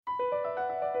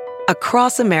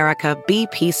Across America,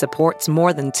 BP supports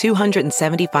more than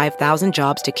 275,000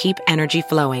 jobs to keep energy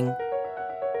flowing.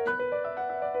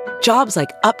 Jobs like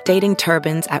updating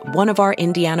turbines at one of our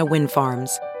Indiana wind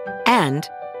farms and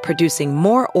producing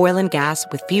more oil and gas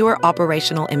with fewer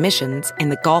operational emissions in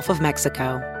the Gulf of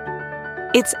Mexico.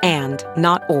 It's and,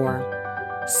 not or.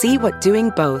 See what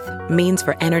doing both means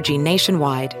for energy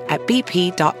nationwide at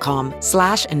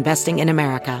bp.com/investing in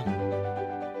America.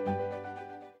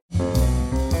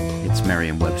 It's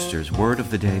Merriam-Webster's Word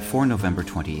of the Day for November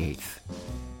 28th.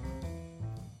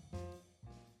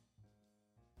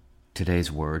 Today's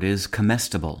word is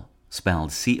comestible,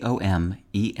 spelled C-O-M-E-S-T-I-B-L-E.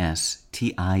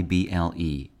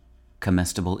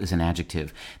 Comestible is an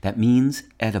adjective that means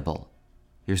edible.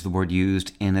 Here's the word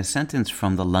used in a sentence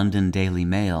from the London Daily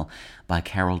Mail by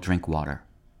Carol Drinkwater.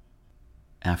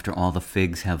 After all the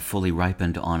figs have fully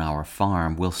ripened on our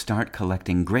farm, we'll start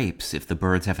collecting grapes if the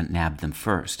birds haven't nabbed them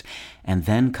first. And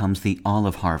then comes the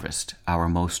olive harvest, our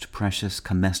most precious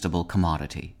comestible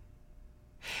commodity.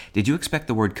 Did you expect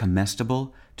the word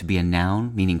comestible to be a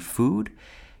noun meaning food?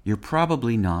 You're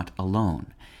probably not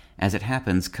alone. As it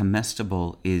happens,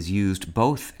 comestible is used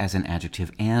both as an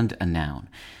adjective and a noun.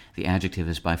 The adjective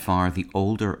is by far the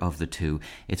older of the two.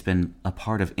 It's been a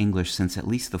part of English since at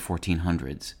least the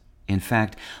 1400s. In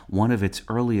fact, one of its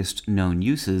earliest known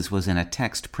uses was in a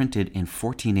text printed in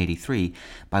 1483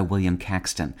 by William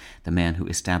Caxton, the man who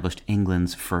established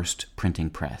England's first printing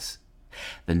press.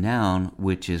 The noun,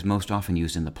 which is most often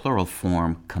used in the plural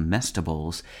form,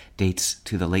 comestibles, dates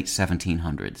to the late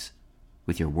 1700s.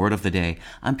 With your Word of the Day,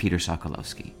 I'm Peter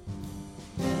Sokolowski.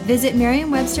 Visit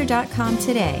Merriam-Webster.com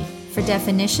today for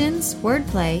definitions,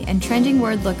 wordplay, and trending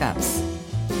word lookups.